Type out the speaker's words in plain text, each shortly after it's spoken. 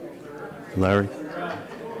Larry.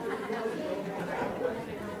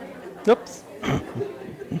 Oops.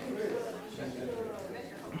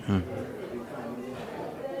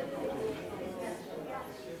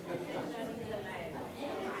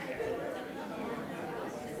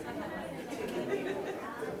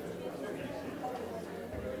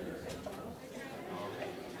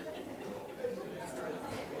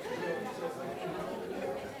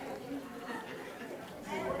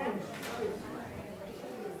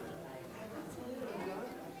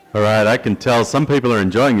 All right, I can tell some people are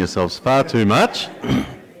enjoying yourselves far too much.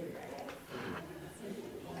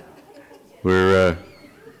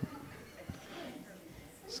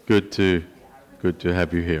 It's good to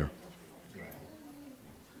have you here.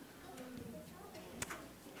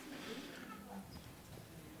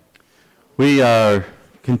 We are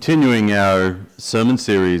continuing our sermon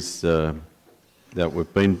series that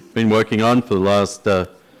we've been working on for the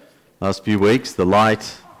last few weeks, The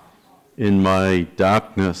Light in My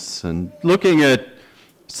Darkness, and looking at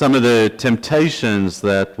some of the temptations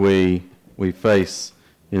that we face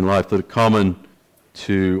in life that are common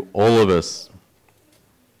to all of us.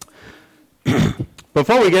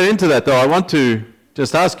 Before we get into that, though, I want to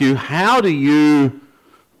just ask you, how do you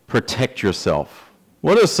protect yourself?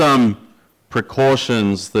 What are some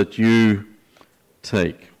precautions that you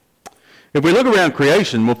take? If we look around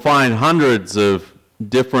creation, we'll find hundreds of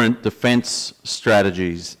different defense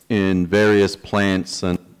strategies in various plants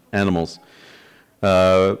and animals.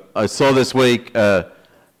 I saw this week about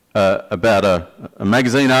a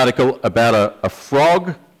magazine article about a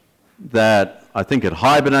frog that I think it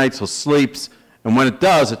hibernates or sleeps, and when it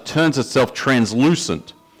does, it turns itself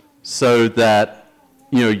translucent so that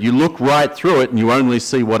you look right through it and you only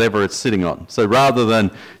see whatever it's sitting on. So rather than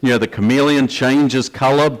the chameleon changes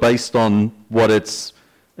color based on what its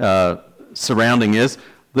surrounding is,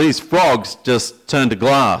 these frogs just turn to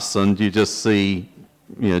glass and you just see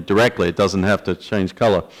directly. It doesn't have to change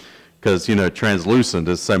color because translucent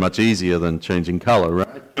is so much easier than changing color,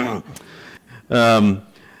 right?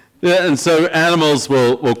 And so animals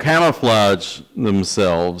will camouflage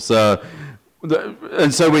themselves.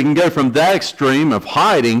 And so we can go from that extreme of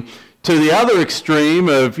hiding to the other extreme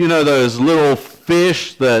of, those little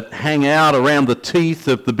fish that hang out around the teeth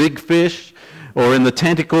of the big fish or in the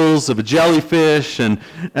tentacles of a jellyfish. And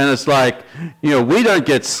it's like, we don't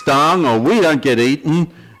get stung or we don't get eaten.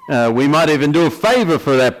 We might even do a favor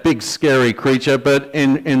for that big scary creature. But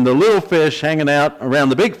in the little fish hanging out around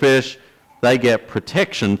the big fish, they get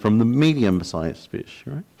protection from the medium-sized fish,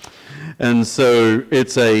 right? And so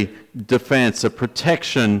it's a defense, a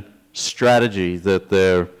protection strategy that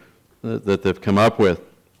they've come up with.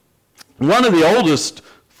 One of the oldest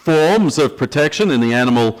forms of protection in the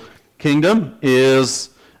animal kingdom is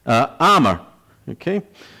armor. Okay,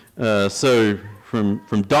 so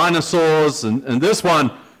from dinosaurs, and this one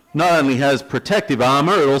not only has protective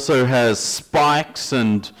armor, it also has spikes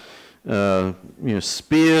and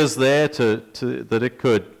spears there that it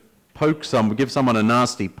could give someone a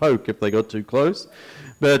nasty poke if they got too close.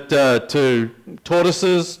 But to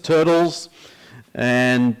tortoises, turtles,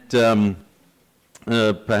 and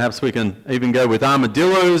perhaps we can even go with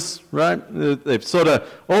armadillos, right? They've sort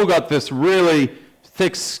of all got this really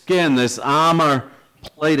thick skin, this armor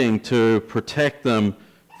plating to protect them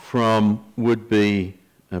from would-be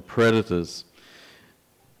predators.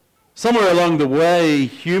 Somewhere along the way,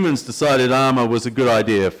 humans decided armor was a good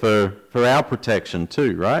idea for our protection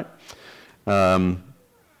too, right?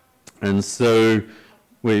 And so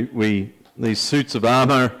these suits of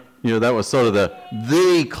armor, that was sort of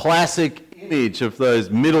the classic image of those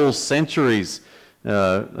middle centuries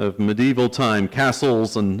of medieval time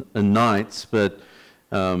castles and knights. But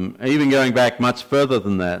even going back much further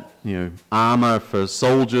than that, armor for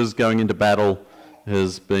soldiers going into battle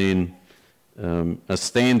has been a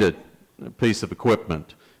standard piece of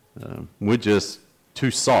equipment. We're just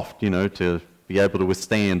too soft, to be able to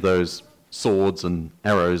withstand those swords and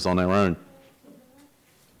arrows on our own.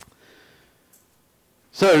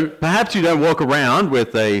 So perhaps you don't walk around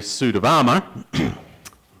with a suit of armor.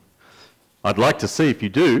 I'd like to see if you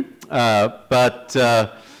do. But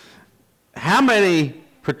how many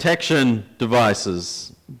protection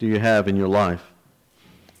devices do you have in your life?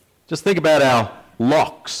 Just think about our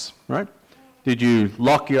locks, right? Did you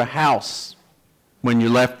lock your house when you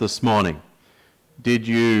left this morning? Did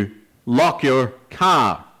you lock your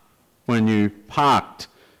car when you parked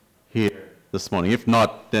here this morning? If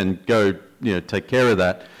not, then go, take care of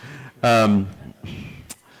that. How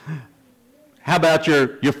about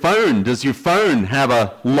your phone? Does your phone have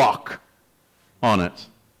a lock on it?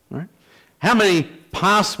 Right? How many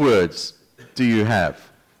passwords do you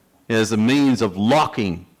have as a means of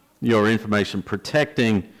locking your information,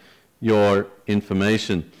 protecting your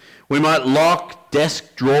information. We might lock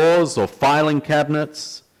desk drawers or filing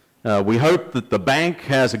cabinets. We hope that the bank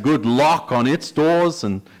has a good lock on its doors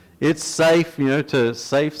and it's safe,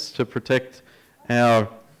 safes to protect our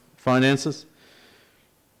finances.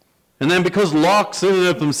 And then because locks in and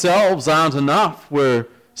of themselves aren't enough, we're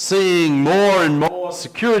seeing more and more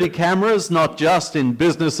security cameras, not just in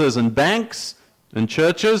businesses and banks and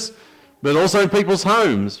churches, but also in people's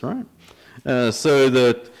homes, right? So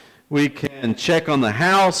that we can check on the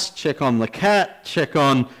house, check on the cat,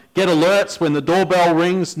 get alerts when the doorbell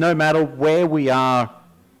rings, no matter where we are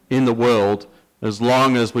in the world. As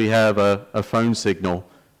long as we have a phone signal,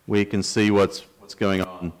 we can see what's going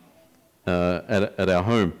on at our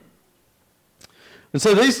home. And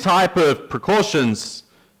so these type of precautions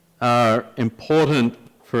are important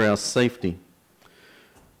for our safety.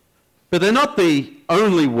 But they're not the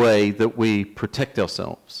only way that we protect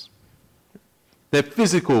ourselves. They're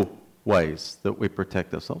physical ways that we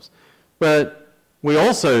protect ourselves. But we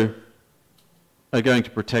also are going to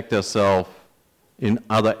protect ourselves in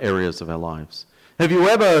other areas of our lives. Have you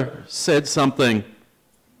ever said something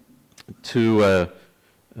to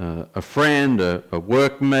a friend, a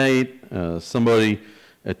workmate, somebody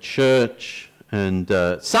at church, and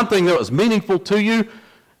something that was meaningful to you,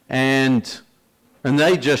 and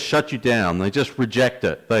they just shut you down, they just reject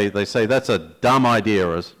it, they say that's a dumb idea,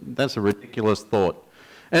 or that's a ridiculous thought.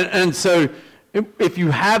 And so if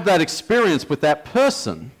you have that experience with that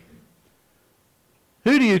person,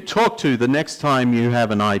 who do you talk to the next time you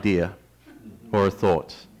have an idea or a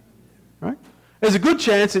thought? Right? There's a good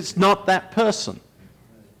chance it's not that person.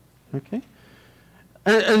 Okay?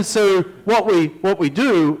 And so what we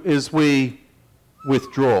do is we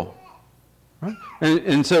withdraw. Right?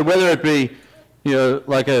 And so whether it be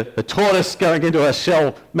like a tortoise going into a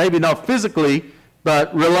shell, maybe not physically,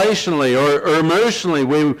 but relationally or emotionally,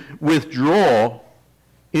 we withdraw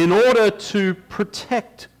in order to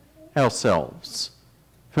protect ourselves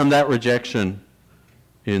from that rejection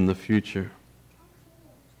in the future.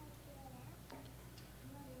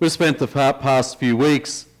 We've spent the past few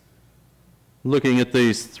weeks looking at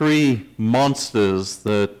these three monsters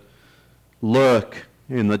that lurk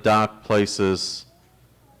in the dark places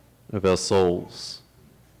of our souls.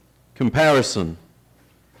 Comparison,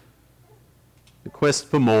 the quest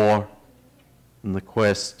for more, and the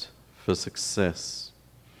quest for success.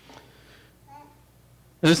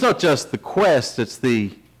 And it's not just the quest, it's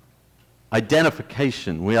the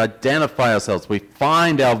identification. We identify ourselves. We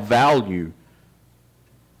find our value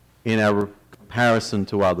in our comparison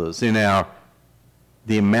to others, in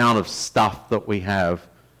the amount of stuff that we have,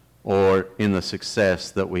 or in the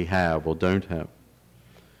success that we have or don't have.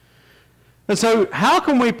 And so how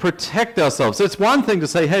can we protect ourselves? It's one thing to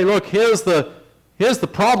say, hey, look, here's the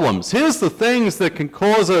problems. Here's the things that can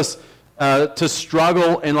cause us to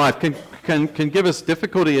struggle in life, can give us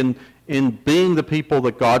difficulty in being the people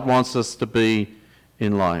that God wants us to be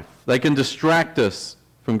in life. They can distract us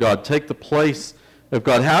from God, take the place of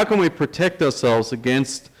God. How can we protect ourselves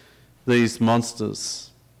against these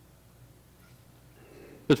monsters?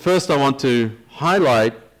 But first I want to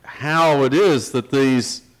highlight how it is that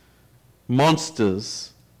these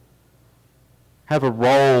monsters have a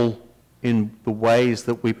role in the ways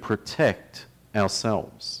that we protect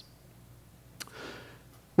ourselves.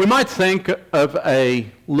 We might think of a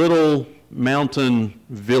little mountain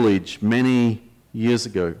village many years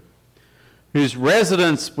ago whose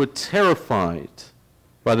residents were terrified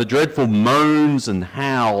by the dreadful moans and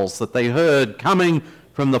howls that they heard coming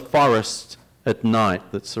from the forest at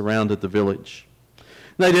night that surrounded the village.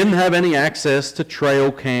 They didn't have any access to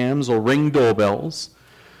trail cams or ring doorbells,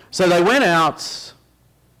 so they went out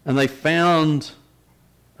and they found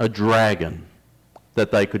a dragon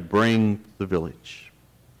that they could bring to the village.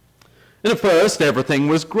 And at first, everything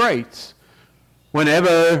was great.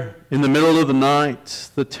 Whenever, in the middle of the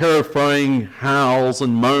night, the terrifying howls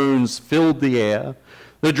and moans filled the air,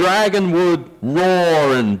 the dragon would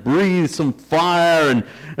roar and breathe some fire,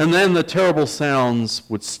 and then the terrible sounds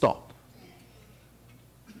would stop.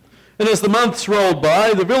 And as the months rolled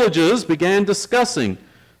by, the villagers began discussing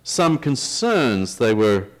some concerns they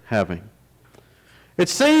were having. It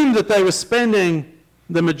seemed that they were spending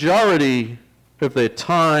the majority of their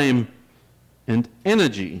time and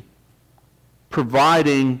energy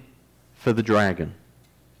providing for the dragon.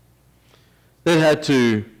 They had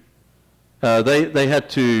to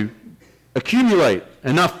accumulate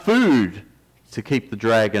enough food to keep the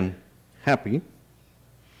dragon happy.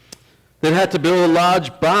 They had to build a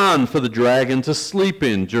large barn for the dragon to sleep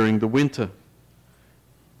in during the winter.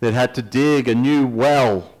 They had to dig a new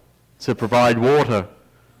well to provide water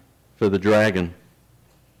for the dragon.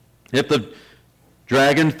 If the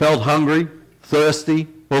dragon felt hungry, thirsty,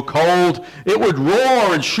 or cold, it would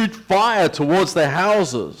roar and shoot fire towards their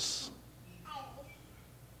houses.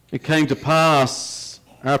 It came to pass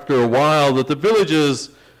after a while that the villagers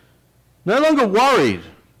no longer worried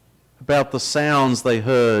about the sounds they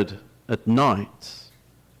heard at night,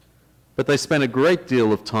 but they spent a great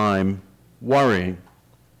deal of time worrying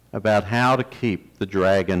about how to keep the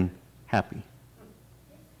dragon happy.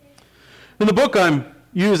 And the book I'm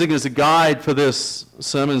using as a guide for this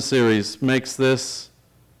sermon series makes this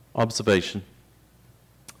observation.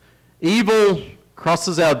 Evil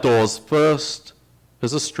crosses our doors first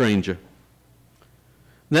as a stranger.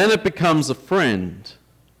 Then it becomes a friend,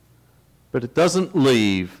 but it doesn't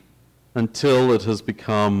leave until it has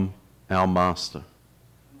become our master.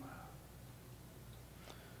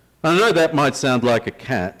 I know that might sound like a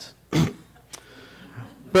cat,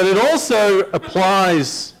 but it also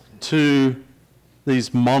applies to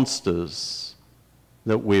these monsters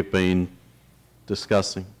that we've been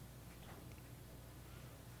discussing.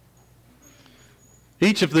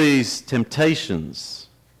 Each of these temptations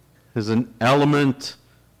has an element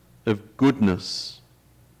of goodness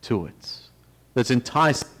to it that's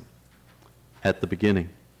enticing at the beginning.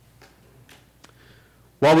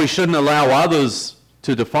 While we shouldn't allow others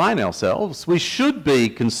to define ourselves, we should be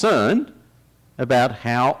concerned about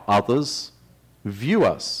how others view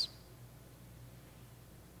us.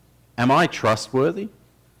 Am I trustworthy?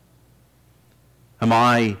 Am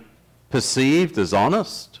I perceived as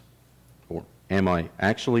honest? Or am I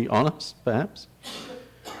actually honest, perhaps?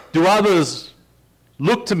 Do others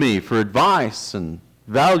look to me for advice and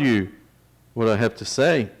value what I have to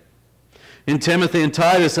say? In Timothy and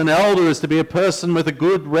Titus, an elder is to be a person with a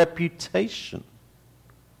good reputation.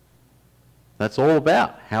 That's all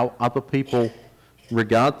about how other people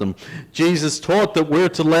regard them. Jesus taught that we're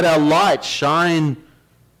to let our light shine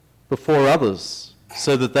before others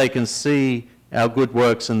so that they can see our good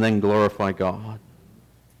works and then glorify God.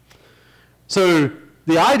 So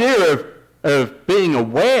the idea of being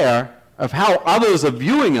aware of how others are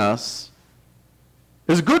viewing us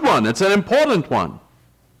is a good one. It's an important one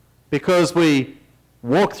because we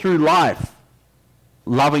walk through life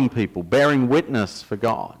loving people, bearing witness for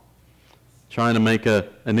God, trying to make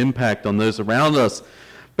an impact on those around us.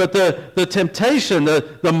 But the temptation,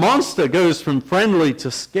 the monster goes from friendly to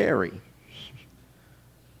scary.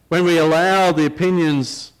 When we allow the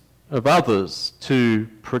opinions of others to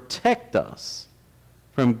protect us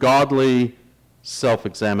from godly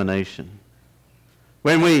self-examination.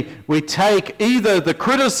 When we take either the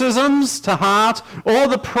criticisms to heart or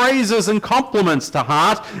the praises and compliments to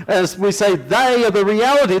heart, as we say, they are the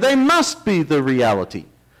reality. They must be the reality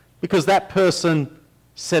because that person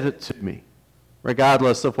said it to me,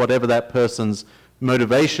 regardless of whatever that person's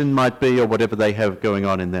motivation might be or whatever they have going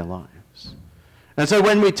on in their lives. And so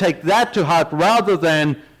when we take that to heart rather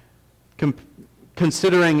than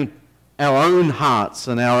considering our own hearts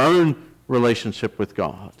and our own relationship with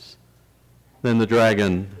God, then the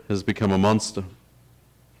dragon has become a monster.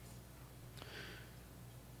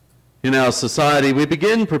 In our society, we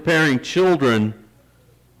begin preparing children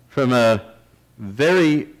from a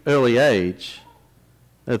very early age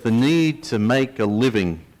of the need to make a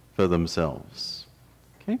living for themselves.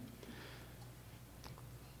 Okay?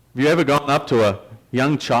 Have you ever gone up to a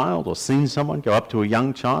young child or seen someone go up to a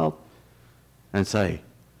young child and say,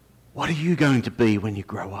 "What are you going to be when you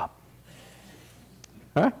grow up?"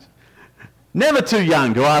 Right? Never too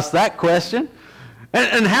young to ask that question.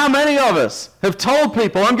 And how many of us have told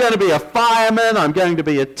people, I'm going to be a fireman, I'm going to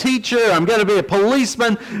be a teacher, I'm going to be a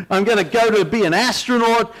policeman, I'm going to go to be an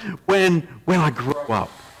astronaut when I grow up,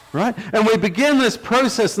 right? And we begin this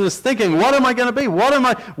process and this thinking, what am I going to be? Where am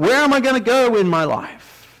I going to go in my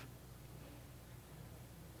life?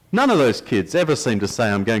 None of those kids ever seem to say,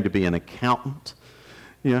 I'm going to be an accountant.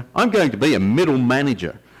 You know, I'm going to be a middle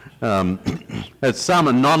manager. At some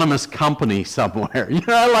anonymous company somewhere. You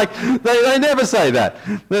know, like, they never say that.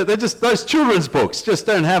 They're just, those children's books just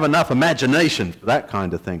don't have enough imagination for that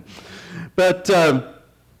kind of thing. But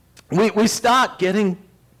we start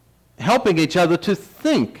helping each other to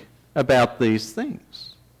think about these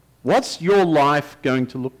things. What's your life going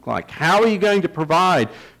to look like? How are you going to provide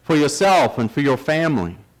for yourself and for your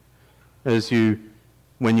family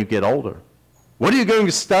when you get older? What are you going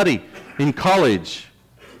to study in college?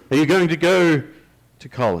 Are you going to go to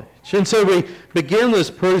college? And so we begin this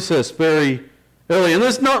process very early. And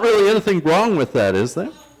there's not really anything wrong with that, is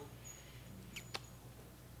there?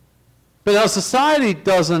 But our society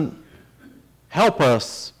doesn't help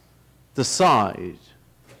us decide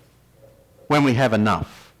when we have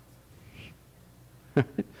enough.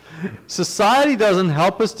 Society doesn't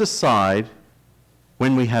help us decide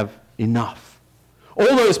when we have enough.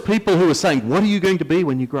 All those people who are saying, what are you going to be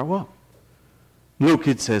when you grow up? Little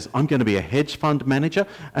kid says, I'm going to be a hedge fund manager,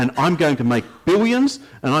 and I'm going to make billions,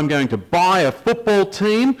 and I'm going to buy a football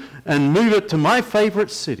team and move it to my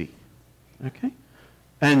favorite city. Okay?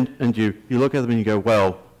 And you look at them and you go,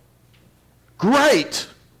 well, great!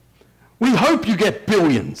 We hope you get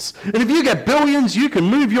billions. And if you get billions, you can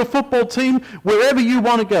move your football team wherever you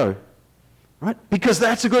want to go. Right? Because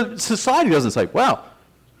that's a good... Society doesn't say, wow,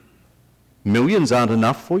 millions aren't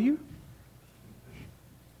enough for you?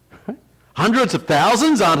 Right? Hundreds of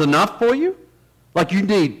thousands aren't enough for you? Like you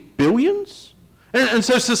need billions? And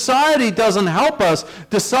so society doesn't help us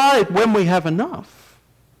decide when we have enough.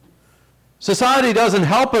 Society doesn't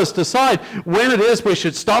help us decide when it is we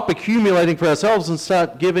should stop accumulating for ourselves and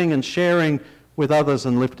start giving and sharing with others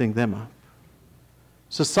and lifting them up.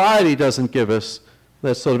 Society doesn't give us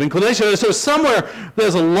that sort of inclination. So somewhere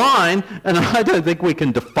there's a line, and I don't think we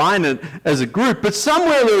can define it as a group, but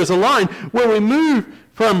somewhere there is a line where we move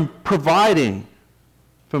from providing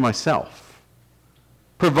for myself,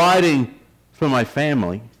 providing for my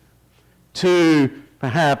family, to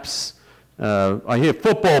perhaps... I hear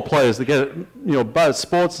football players that get, both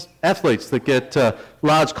sports athletes that get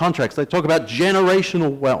large contracts. They talk about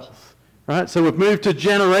generational wealth, right? So we've moved to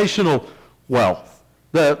generational wealth,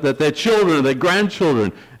 that their children and their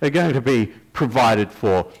grandchildren are going to be provided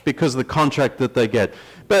for because of the contract that they get.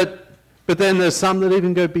 But then there's some that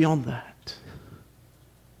even go beyond that.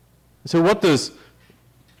 So what does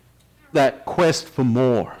that quest for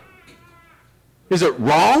more? Is it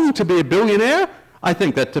wrong to be a billionaire? I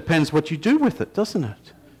think that depends what you do with it, doesn't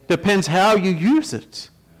it? Depends how you use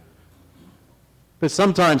it. But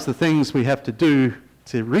sometimes the things we have to do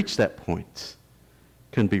to reach that point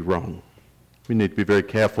can be wrong. We need to be very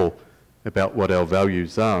careful about what our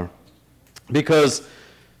values are. Because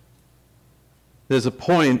there's a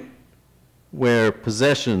point where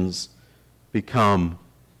possessions become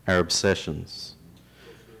our obsessions.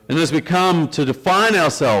 And as we come to define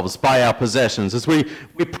ourselves by our possessions, as we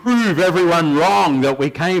prove everyone wrong that we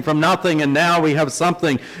came from nothing and now we have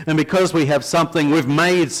something, and because we have something, we've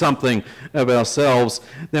made something of ourselves,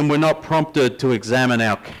 then we're not prompted to examine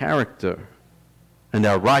our character and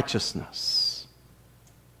our righteousness,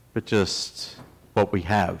 but just what we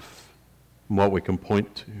have and what we can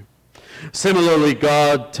point to. Similarly,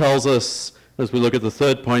 God tells us, as we look at the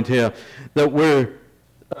third point here, that we're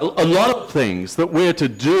a lot of things that we're to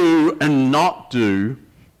do and not do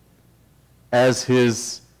as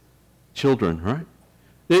his children, right?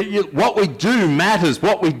 What we do matters.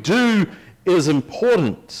 What we do is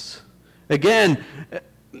important. Again,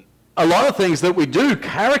 a lot of things that we do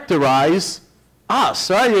characterize us,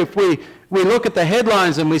 right? If we look at the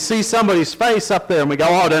headlines and we see somebody's face up there and we go,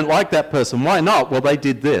 oh, I don't like that person. Why not? Well, they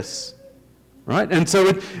did this. Right? And so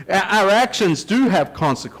our actions do have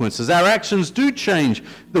consequences. Our actions do change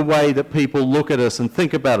the way that people look at us and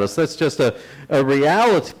think about us. That's just a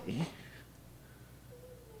reality.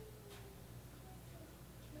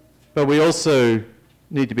 But we also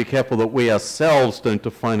need to be careful that we ourselves don't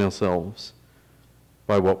define ourselves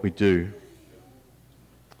by what we do.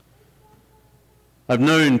 I've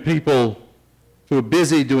known people who are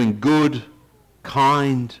busy doing good,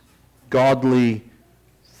 kind, godly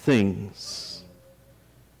things.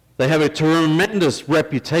 They have a tremendous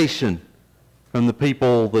reputation from the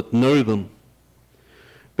people that know them.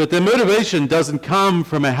 But their motivation doesn't come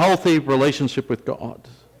from a healthy relationship with God.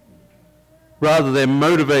 Rather, they're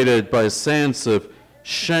motivated by a sense of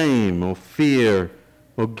shame or fear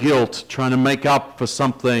or guilt, trying to make up for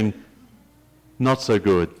something not so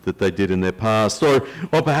good that they did in their past, or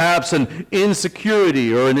perhaps an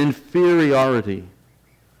insecurity or an inferiority.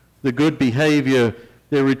 The good behavior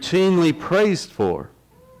they're routinely praised for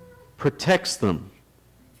protects them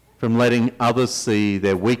from letting others see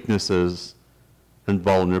their weaknesses and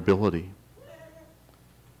vulnerability.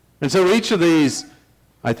 And so each of these,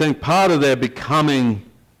 I think, part of their becoming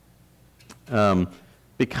the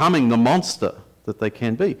monster that they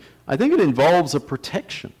can be, I think it involves a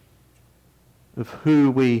protection of who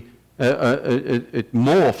we, it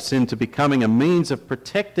morphs into becoming a means of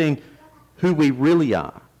protecting who we really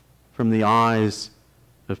are from the eyes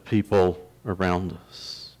of people around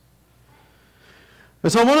us.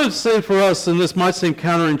 And so I wanted to say for us, and this might seem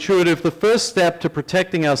counterintuitive, the first step to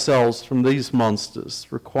protecting ourselves from these monsters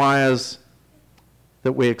requires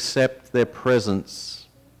that we accept their presence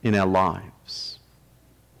in our lives.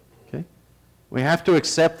 Okay? We have to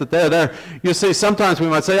accept that they're there. You see, sometimes we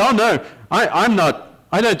might say, oh no,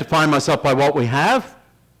 I don't define myself by what we have,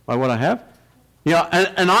 by what I have. You know,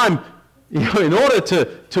 and I'm in order to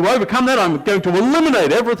overcome that, I'm going to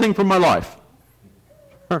eliminate everything from my life.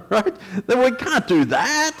 Right? Then we can't do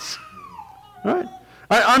that. Right?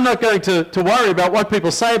 I'm not going to worry about what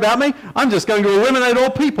people say about me. I'm just going to eliminate all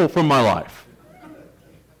people from my life.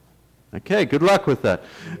 Okay, good luck with that.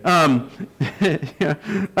 I'm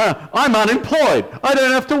unemployed. I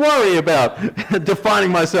don't have to worry about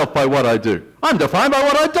defining myself by what I do. I'm defined by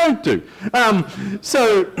what I don't do.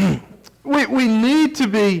 So we need to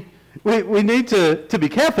be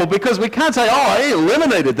careful, because we can't say, oh, I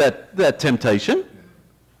eliminated that temptation.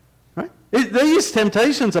 Right? These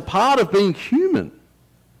temptations are part of being human.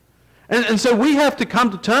 And so we have to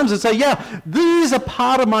come to terms and say, yeah, these are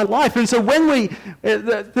part of my life. And so when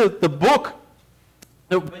the book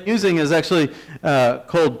that we're using is actually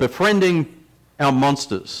called Befriending Our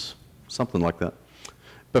Monsters, something like that.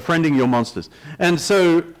 Befriending Your Monsters. And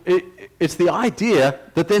so it's the idea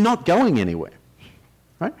that they're not going anywhere.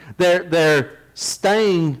 Right? They're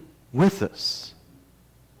staying with us.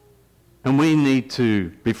 And we need to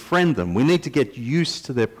befriend them. We need to get used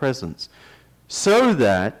to their presence so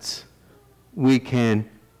that we can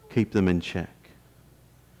keep them in check.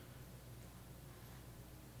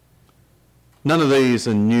 None of these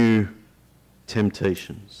are new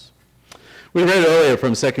temptations. We read earlier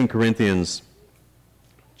from 2 Corinthians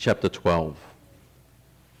chapter 12.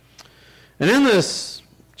 And in this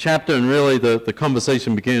chapter, and really the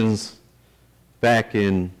conversation begins back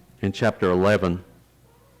in chapter 11,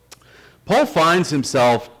 Paul finds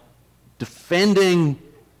himself defending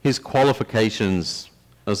his qualifications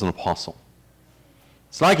as an apostle.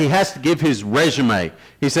 It's like he has to give his resume.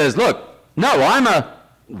 He says, look, no, I'm a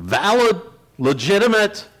valid,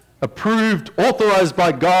 legitimate, approved, authorized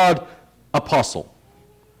by God apostle.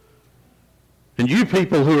 And you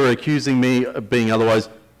people who are accusing me of being otherwise,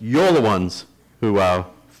 you're the ones who are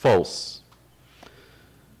false.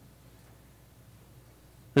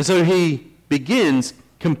 And so he begins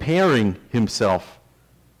comparing himself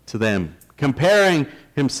to them, comparing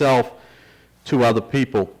himself to other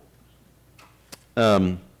people.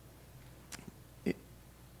 In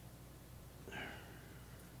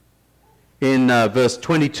verse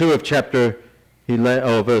 22 of chapter,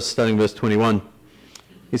 starting verse 21,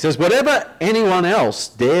 he says, whatever anyone else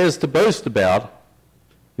dares to boast about,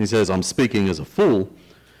 he says, I'm speaking as a fool,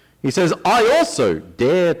 he says, I also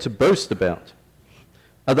dare to boast about.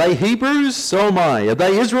 Are they Hebrews? So am I. Are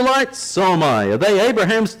they Israelites? So am I. Are they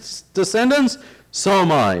Abraham's descendants? So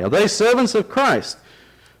am I. Are they servants of Christ?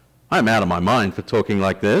 I'm out of my mind for talking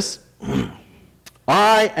like this.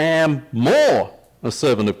 I am more a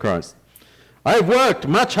servant of Christ. I've worked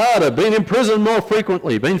much harder, been in prison more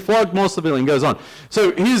frequently, been flogged more severely, and goes on.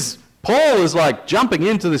 So Paul is like jumping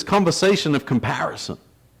into this conversation of comparison.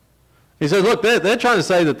 He says, look, they're trying to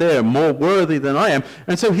say that they're more worthy than I am.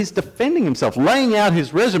 And so he's defending himself, laying out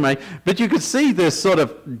his resume, but you could see this sort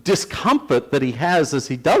of discomfort that he has as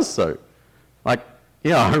he does so. Like,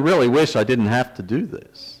 I really wish I didn't have to do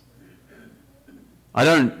this. I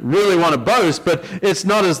don't really want to boast, but it's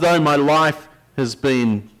not as though my life has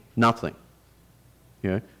been nothing.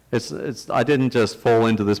 I didn't just fall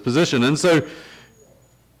into this position. And so,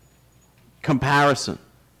 comparison.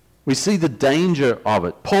 We see the danger of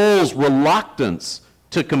it. Paul's reluctance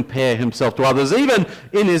to compare himself to others, even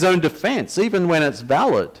in his own defense, even when it's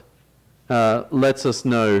valid, lets us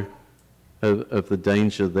know of the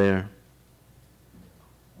danger there.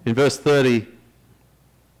 In verse 30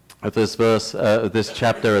 of this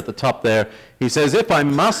chapter at the top there, he says, if I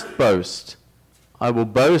must boast, I will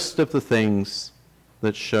boast of the things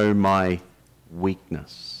that show my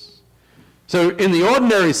weakness. So in the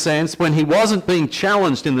ordinary sense, when he wasn't being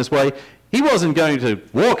challenged in this way, he wasn't going to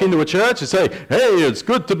walk into a church and say, hey, it's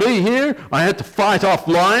good to be here. I had to fight off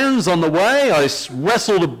lions on the way. I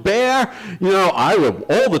wrestled a bear.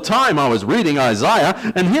 All the time I was reading Isaiah.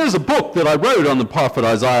 And here's a book that I wrote on the prophet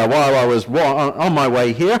Isaiah while I was on my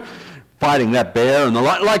way here, fighting that bear and the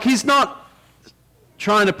like. Like, he's not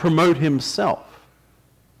trying to promote himself.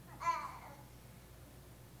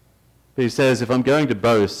 But he says, if I'm going to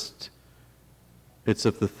boast, it's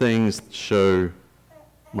of the things that show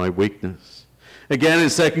my weakness. Again, in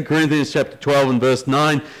 2 Corinthians chapter 12 and verse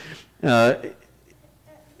 9,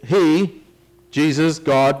 Jesus,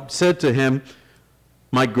 God, said to him,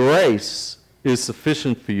 my grace is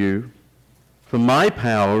sufficient for you, for my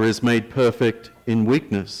power is made perfect in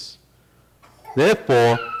weakness.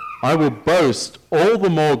 Therefore, I will boast all the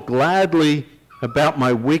more gladly about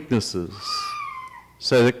my weaknesses,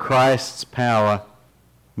 so that Christ's power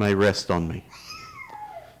may rest on me.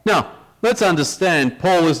 Now, let's understand,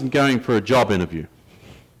 Paul isn't going for a job interview,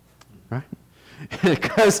 right?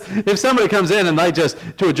 Because if somebody comes in and they just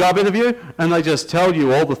do a job interview and they just tell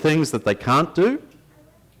you all the things that they can't do,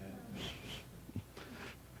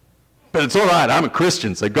 but it's all right, I'm a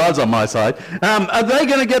Christian, so God's on my side. Are they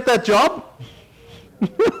going to get that job?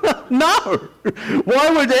 No. Why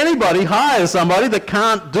would anybody hire somebody that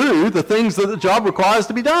can't do the things that the job requires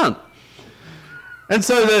to be done? And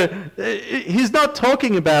so he's not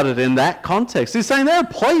talking about it in that context. He's saying there are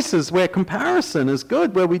places where comparison is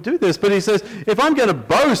good, where we do this. But he says, if I'm going to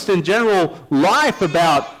boast in general life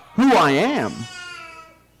about who I am,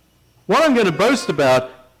 what I'm going to boast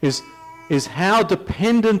about is how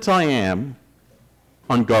dependent I am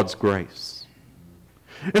on God's grace.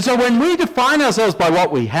 And so when we define ourselves by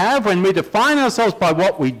what we have, when we define ourselves by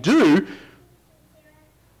what we do,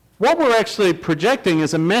 what we're actually projecting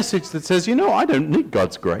is a message that says, I don't need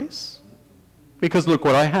God's grace because look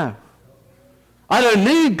what I have. I don't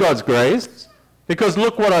need God's grace because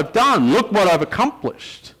look what I've done, look what I've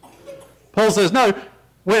accomplished. Paul says, no,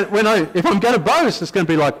 if I'm going to boast, it's going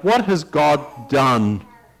to be like, what has God done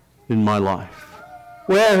in my life?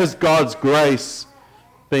 Where has God's grace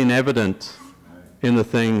been evident in the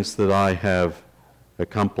things that I have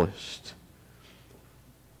accomplished?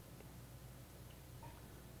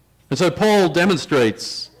 And so Paul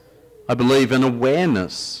demonstrates, I believe, an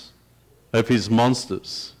awareness of his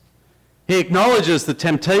monsters. He acknowledges the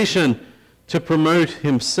temptation to promote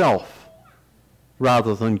himself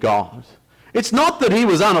rather than God. It's not that he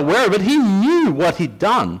was unaware of it. He knew what he'd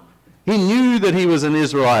done. He knew that he was an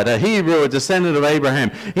Israelite, a Hebrew, a descendant of Abraham.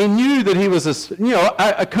 He knew that he was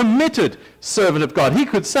a committed servant of God. He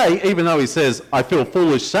could say, even though he says, I feel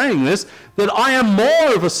foolish saying this, that I am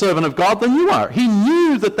more of a servant of God than you are. He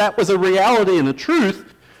knew that that was a reality and a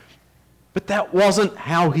truth, but that wasn't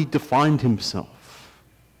how he defined himself.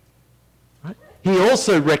 Right? He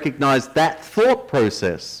also recognized that thought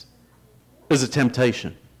process as a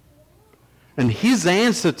temptation. And his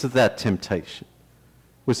answer to that temptation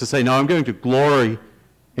was to say, no, I'm going to glory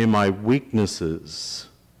in my weaknesses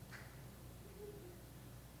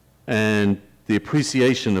and the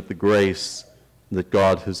appreciation of the grace that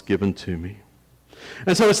God has given to me.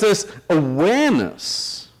 And so it's this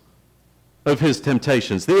awareness of his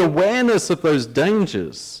temptations, the awareness of those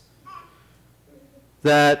dangers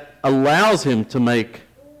that allows him to make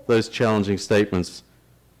those challenging statements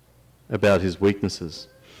about his weaknesses.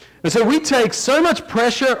 And so we take so much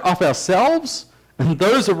pressure off ourselves and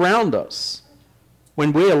those around us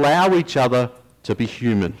when we allow each other to be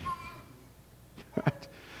human. Right?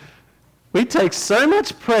 We take so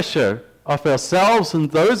much pressure off ourselves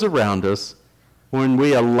and those around us when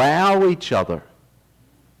we allow each other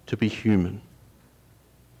to be human.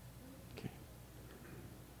 Okay.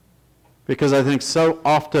 Because I think so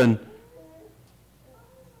often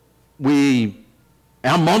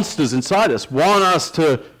our monsters inside us want us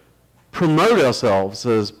to promote ourselves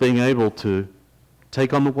as being able to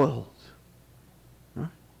take on the world. Right?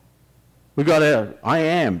 We've got I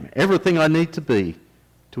am everything I need to be,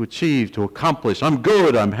 to achieve, to accomplish. I'm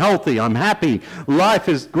good, I'm healthy, I'm happy, life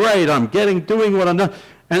is great, I'm doing what I'm doing.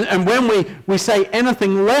 And when we say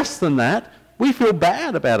anything less than that, we feel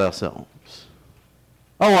bad about ourselves.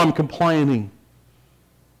 Oh, I'm complaining.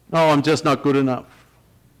 Oh, I'm just not good enough.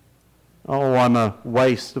 Oh, I'm a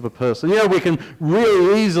waste of a person. We can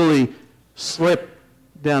really easily slip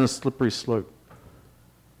down a slippery slope.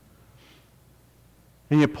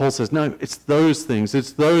 And yet Paul says, no, it's those things,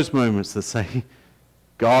 it's those moments that say,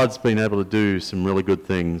 God's been able to do some really good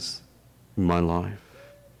things in my life.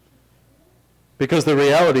 Because the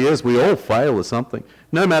reality is we all fail at something.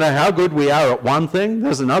 No matter how good we are at one thing,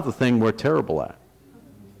 there's another thing we're terrible at.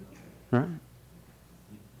 Right?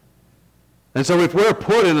 And so if we're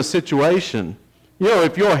put in a situation,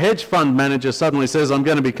 if your hedge fund manager suddenly says, I'm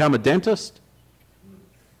going to become a dentist,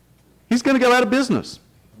 he's going to go out of business.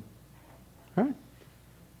 Right?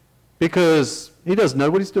 Because he doesn't know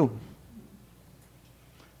what he's doing.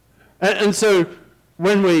 And so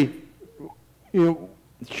when our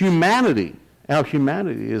humanity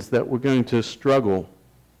is that we're going to struggle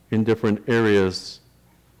in different areas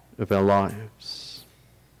of our lives.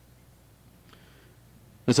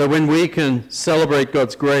 And so when we can celebrate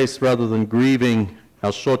God's grace rather than grieving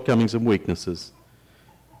our shortcomings and weaknesses,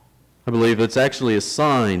 I believe it's actually a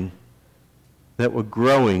sign that we're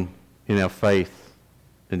growing in our faith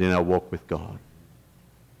and in our walk with God.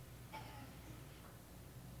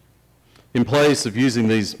 In place of using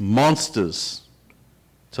these monsters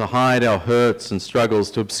to hide our hurts and struggles,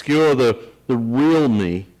 to obscure the real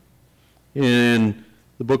me, in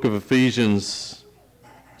the book of Ephesians,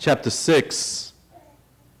 chapter 6,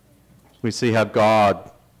 we see how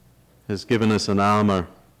God has given us an armor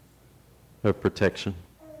of protection.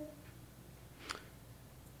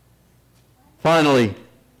 Finally,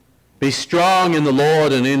 be strong in the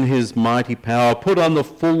Lord and in his mighty power. Put on the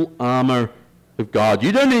full armor of God.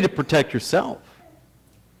 You don't need to protect yourself.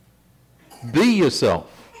 Be yourself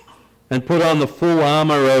and put on the full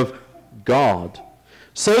armor of God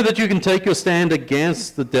so that you can take your stand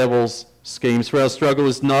against the devil's schemes. For our struggle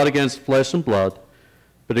is not against flesh and blood,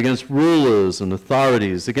 but against rulers and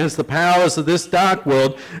authorities, against the powers of this dark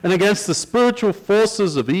world, and against the spiritual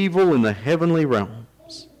forces of evil in the heavenly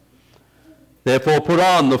realms. Therefore put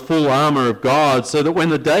on the full armor of God, so that when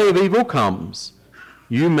the day of evil comes,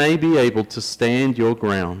 you may be able to stand your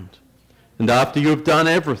ground. And after you have done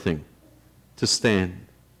everything, to stand.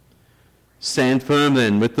 Stand firm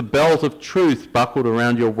then, with the belt of truth buckled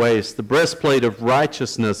around your waist, the breastplate of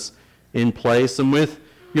righteousness in place, and with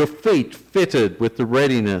your feet fitted with the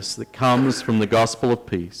readiness that comes from the gospel of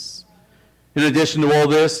peace. In addition to all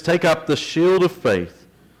this, take up the shield of faith,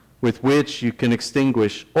 with which you can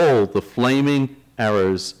extinguish all the flaming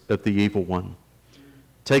arrows of the evil one.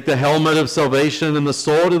 Take the helmet of salvation and the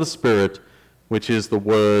sword of the Spirit, which is the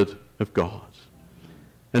word of God.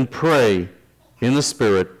 And pray in the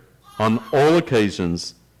Spirit on all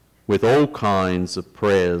occasions with all kinds of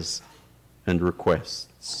prayers and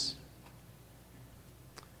requests.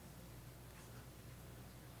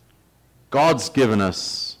 God's given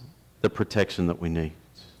us the protection that we need.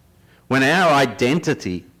 When our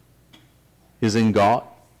identity is in God,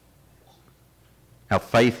 our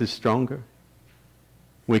faith is stronger.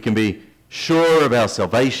 We can be sure of our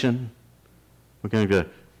salvation. We're going to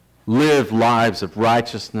live lives of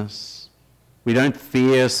righteousness. We don't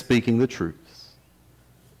fear speaking the truth.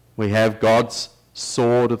 We have God's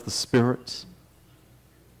sword of the Spirit,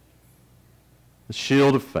 the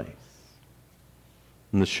shield of faith,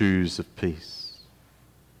 and the shoes of peace.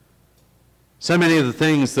 So many of the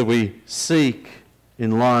things that we seek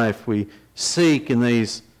in life, we seek in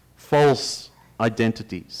these false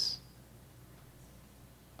identities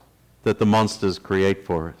that the monsters create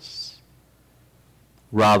for us,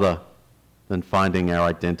 rather than finding our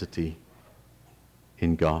identity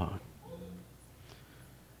in God.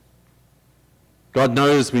 God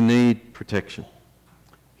knows we need protection.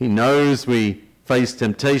 He knows we face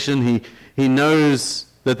temptation. He knows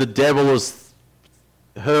that the devil is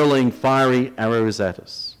hurling fiery arrows at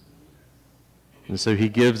us. And so he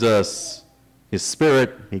gives us his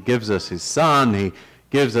Spirit, he gives us his Son, he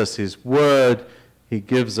gives us his Word, he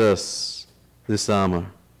gives us this armor.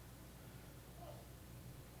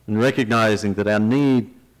 And recognizing that our need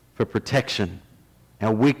for protection,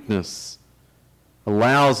 our weakness,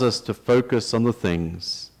 allows us to focus on the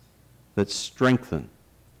things that strengthen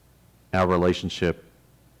our relationship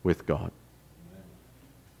with God.